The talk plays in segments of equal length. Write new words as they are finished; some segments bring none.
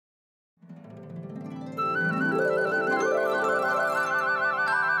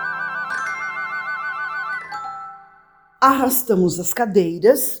Arrastamos as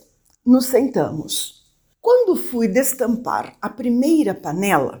cadeiras, nos sentamos. Quando fui destampar a primeira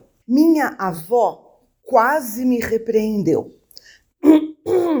panela, minha avó quase me repreendeu.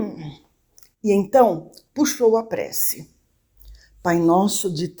 E então puxou a prece. Pai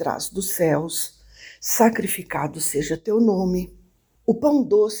nosso de trás dos céus, sacrificado seja teu nome. O pão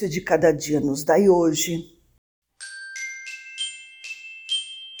doce de cada dia nos dai hoje.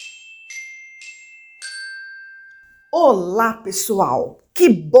 Olá, pessoal! Que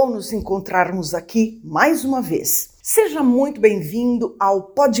bom nos encontrarmos aqui mais uma vez. Seja muito bem-vindo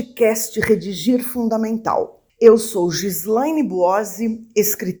ao podcast Redigir Fundamental. Eu sou Gislaine Buozzi,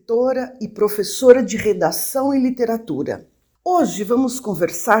 escritora e professora de redação e literatura. Hoje vamos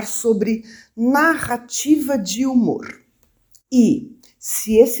conversar sobre narrativa de humor. E,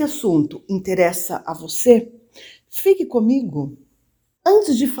 se esse assunto interessa a você, fique comigo.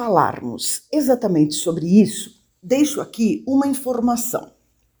 Antes de falarmos exatamente sobre isso, deixo aqui uma informação.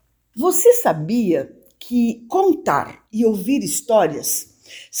 Você sabia que contar e ouvir histórias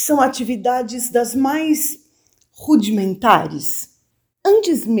são atividades das mais rudimentares?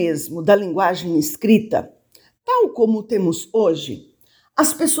 Antes mesmo da linguagem escrita, tal como temos hoje,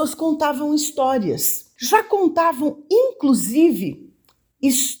 as pessoas contavam histórias. Já contavam, inclusive,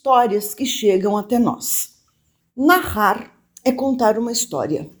 histórias que chegam até nós. Narrar é contar uma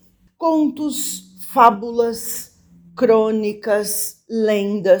história. Contos, fábulas, crônicas,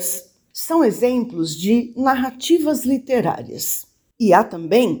 lendas são exemplos de narrativas literárias. E há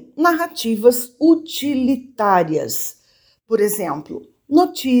também narrativas utilitárias. Por exemplo,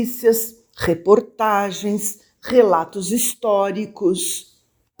 notícias, reportagens, relatos históricos.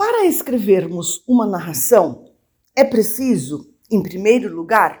 Para escrevermos uma narração, é preciso, em primeiro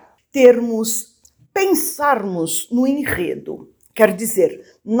lugar, pensarmos no enredo. Quer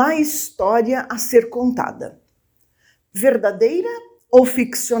dizer, na história a ser contada. Verdadeira ou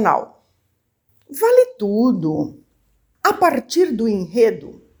ficcional? Vale tudo. A partir do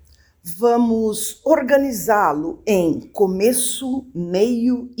enredo, vamos organizá-lo em começo,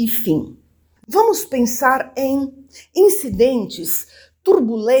 meio e fim. Vamos pensar em incidentes,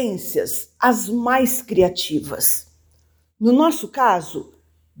 turbulências, as mais criativas. No nosso caso,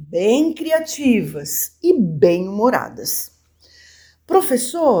 bem criativas e bem humoradas.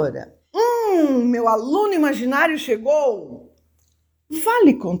 Professora, meu aluno imaginário chegou.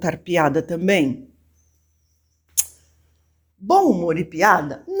 Vale contar piada também? Bom humor e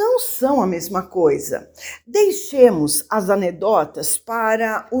piada não são a mesma coisa. Deixemos as anedotas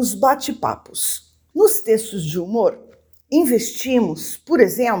para os bate-papos. Nos textos de humor, investimos, por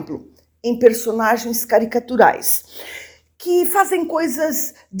exemplo, em personagens caricaturais, que fazem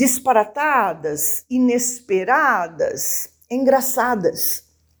coisas disparatadas, inesperadas,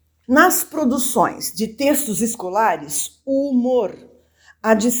 engraçadas. Nas produções de textos escolares, o humor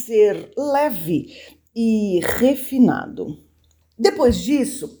há de ser leve e refinado. Depois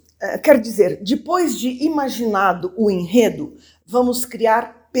disso, depois de imaginado o enredo, vamos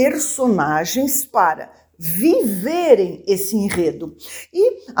criar personagens para viverem esse enredo.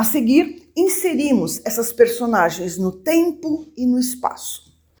 E, a seguir, inserimos essas personagens no tempo e no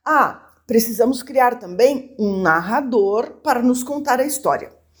espaço. Precisamos criar também um narrador para nos contar a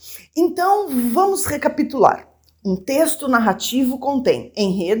história. Então, vamos recapitular. Um texto narrativo contém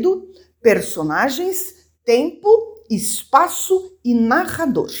enredo, personagens, tempo, espaço e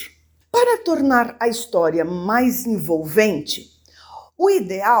narrador. Para tornar a história mais envolvente, o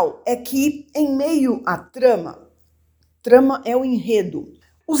ideal é que, em meio à trama é o enredo,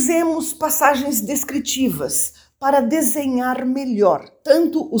 usemos passagens descritivas para desenhar melhor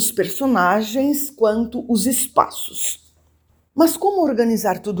tanto os personagens quanto os espaços. Mas como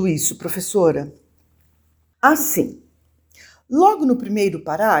organizar tudo isso, professora? Assim, logo no primeiro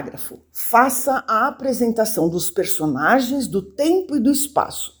parágrafo, faça a apresentação dos personagens, do tempo e do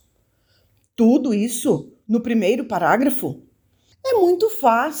espaço. Tudo isso no primeiro parágrafo? É muito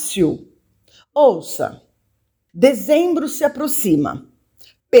fácil. Ouça. Dezembro se aproxima.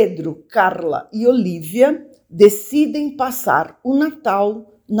 Pedro, Carla e Olívia decidem passar o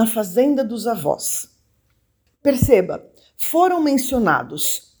Natal na fazenda dos avós. Perceba, foram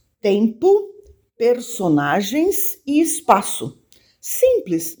mencionados tempo, personagens e espaço.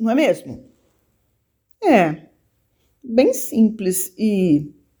 Simples, não é mesmo? É, bem simples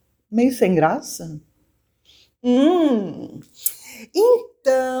e meio sem graça.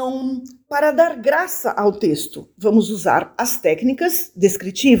 Então, para dar graça ao texto, vamos usar as técnicas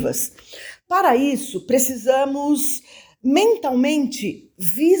descritivas. Para isso, precisamos mentalmente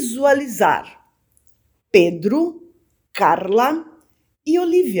visualizar Pedro, Carla e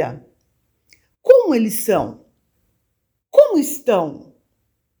Olívia. Como eles são? Como estão?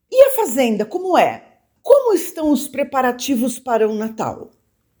 E a fazenda, como é? Como estão os preparativos para o Natal?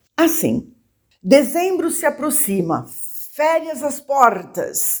 Assim, dezembro se aproxima, férias às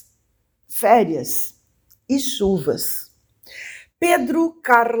portas, férias e chuvas. Pedro,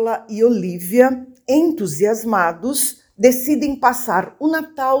 Carla e Olívia, entusiasmados, decidem passar o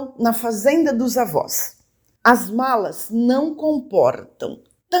Natal na fazenda dos avós. As malas não comportam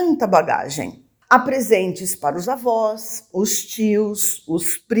tanta bagagem. Há presentes para os avós, os tios,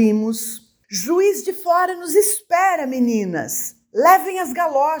 os primos. Juiz de Fora nos espera, meninas. Levem as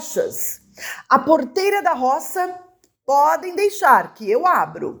galochas. A porteira da roça podem deixar que eu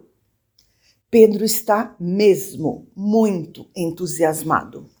abro. Pedro está mesmo muito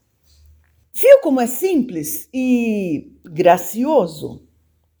entusiasmado. Viu como é simples e gracioso?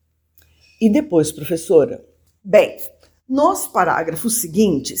 E depois, professora? Bem, nos parágrafos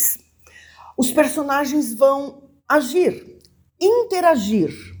seguintes, os personagens vão agir,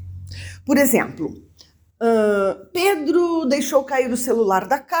 interagir. Por exemplo, Pedro deixou cair o celular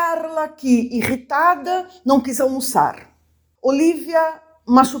da Carla, que, irritada, não quis almoçar. Olívia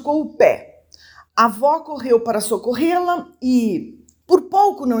machucou o pé. A avó correu para socorrê-la e, por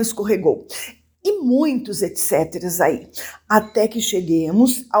pouco, não escorregou. E muitos etcéteras aí, até que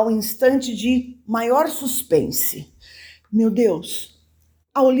cheguemos ao instante de maior suspense. Meu Deus,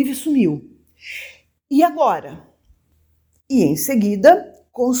 a Olívia sumiu. E agora? E em seguida,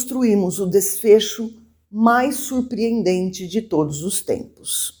 construímos o desfecho mais surpreendente de todos os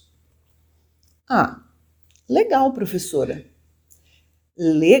tempos. Ah, legal, professora.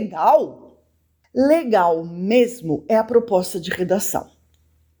 Legal? Legal mesmo é a proposta de redação.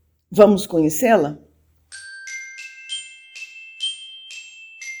 Vamos conhecê-la?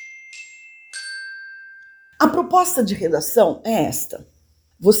 A proposta de redação é esta.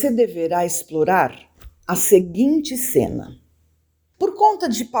 Você deverá explorar a seguinte cena. Por conta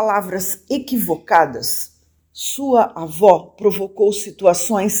de palavras equivocadas, sua avó provocou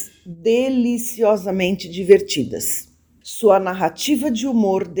situações deliciosamente divertidas. Sua narrativa de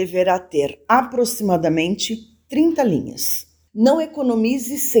humor deverá ter aproximadamente 30 linhas. Não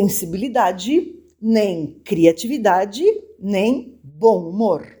economize sensibilidade, nem criatividade, nem bom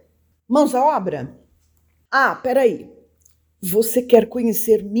humor. Mãos à obra? Ah, peraí. Você quer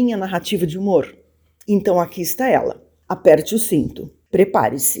conhecer minha narrativa de humor? Então aqui está ela. Aperte o cinto.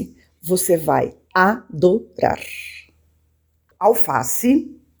 Prepare-se. Você vai adorar.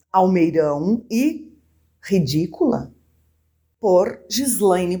 Alface, almeirão e ridícula, por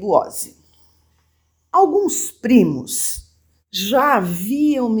Gislaine Buozzi. Alguns primos já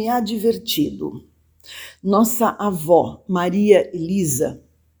haviam me advertido. Nossa avó, Maria Elisa,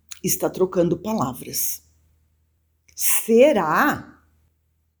 está trocando palavras. Será?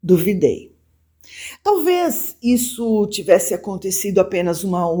 Duvidei. Talvez isso tivesse acontecido apenas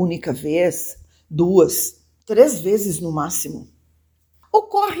uma única vez, 2, 3 vezes no máximo.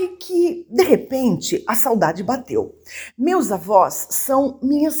 Ocorre que, de repente, a saudade bateu. Meus avós são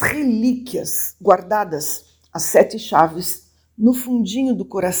minhas relíquias, guardadas às 7 chaves no fundinho do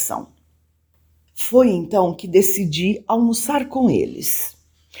coração. Foi então que decidi almoçar com eles.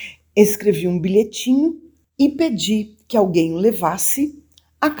 Escrevi um bilhetinho e pedi que alguém o levasse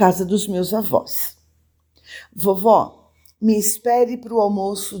à casa dos meus avós. Vovó, me espere para o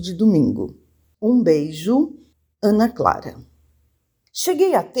almoço de domingo. Um beijo, Ana Clara.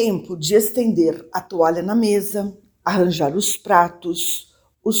 Cheguei a tempo de estender a toalha na mesa, arranjar os pratos,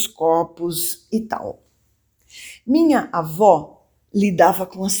 os copos e tal. Minha avó lidava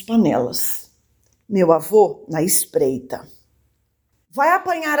com as panelas. Meu avô na espreita. Vai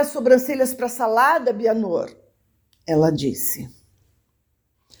apanhar as sobrancelhas para a salada, Bianor? Ela disse.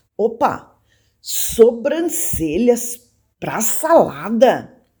 Opa, sobrancelhas para a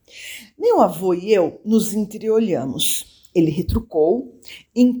salada? Meu avô e eu nos entreolhamos. Ele retrucou,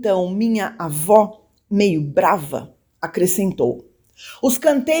 então minha avó, meio brava, acrescentou. Os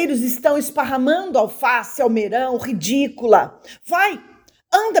canteiros estão esparramando alface, almeirão, ridícula. Vai,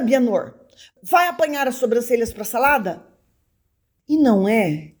 anda, Bianor. Vai apanhar as sobrancelhas para a salada? E não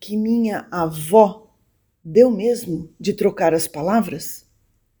é que minha avó deu mesmo de trocar as palavras?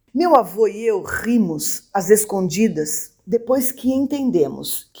 Meu avô e eu rimos às escondidas depois que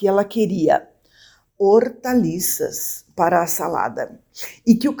entendemos que ela queria hortaliças para a salada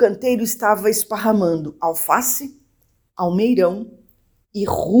e que o canteiro estava esparramando alface, almeirão e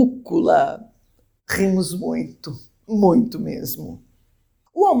rúcula. Rimos muito, muito mesmo.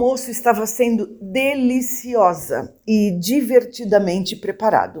 O almoço estava sendo deliciosa e divertidamente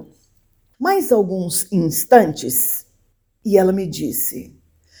preparado. Mais alguns instantes e ela me disse: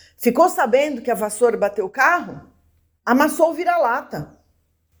 ficou sabendo que a vassoura bateu o carro? Amassou o vira-lata.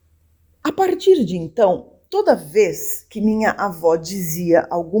 A partir de então, toda vez que minha avó dizia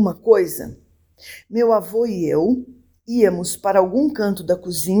alguma coisa, meu avô e eu íamos para algum canto da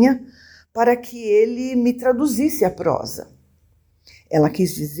cozinha para que ele me traduzisse a prosa. Ela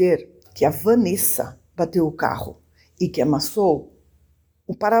quis dizer que a Vanessa bateu o carro e que amassou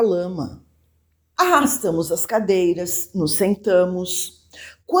o paralama. Arrastamos as cadeiras, nos sentamos.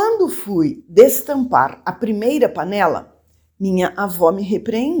 Quando fui destampar a primeira panela, minha avó me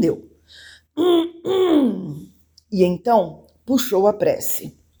repreendeu. E então puxou a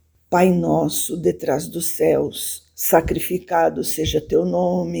prece. Pai nosso, detrás dos céus, sacrificado seja teu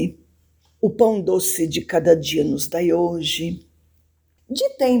nome. O pão doce de cada dia nos dai hoje. De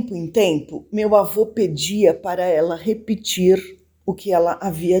tempo em tempo, meu avô pedia para ela repetir o que ela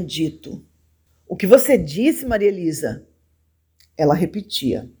havia dito. O que você disse, Maria Elisa? Ela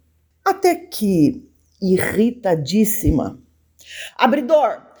repetia. Até que, irritadíssima,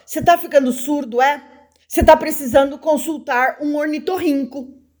 Abridor, você tá ficando surdo, é? Você tá precisando consultar um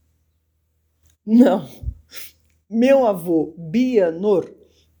ornitorrinco. Não, meu avô Bianor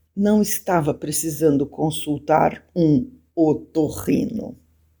não estava precisando consultar um otorrino.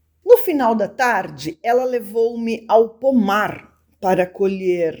 No final da tarde, ela levou-me ao pomar para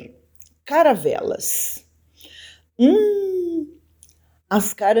colher caravelas.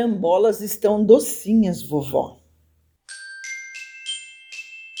 As carambolas estão docinhas, vovó.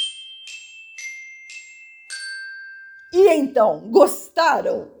 E então,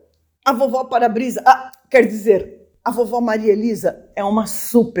 gostaram? A vovó Para-Brisa, quer dizer, a vovó Maria Elisa é uma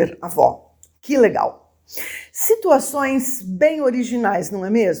super avó. Que legal. Situações bem originais, não é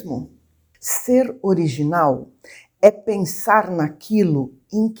mesmo? Ser original é pensar naquilo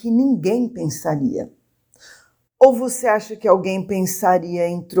em que ninguém pensaria. Ou você acha que alguém pensaria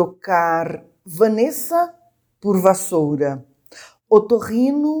em trocar Vanessa por vassoura,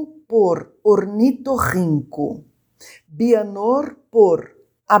 otorrino por ornitorrinco, Bianor por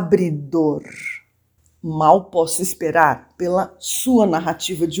abridor? Mal posso esperar pela sua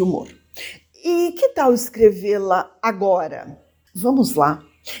narrativa de humor. E que tal escrevê-la agora? Vamos lá.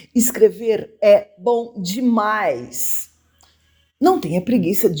 Escrever é bom demais. Não tenha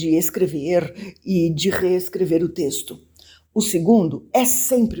preguiça de escrever e de reescrever o texto. O segundo é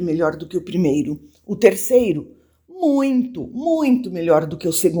sempre melhor do que o primeiro. O terceiro, muito, muito melhor do que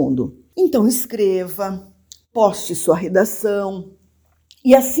o segundo. Então escreva, poste sua redação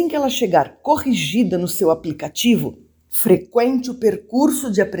e assim que ela chegar corrigida no seu aplicativo, frequente o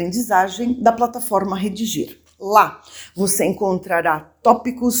percurso de aprendizagem da plataforma Redigir. Lá você encontrará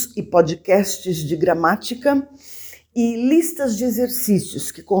tópicos e podcasts de gramática e listas de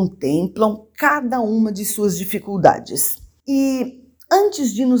exercícios que contemplam cada uma de suas dificuldades. E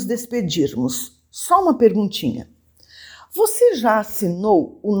antes de nos despedirmos, só uma perguntinha. Você já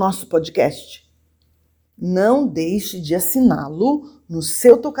assinou o nosso podcast? Não deixe de assiná-lo no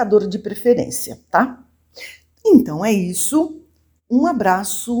seu tocador de preferência, tá? Então é isso. Um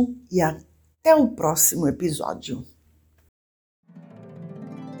abraço e até o próximo episódio.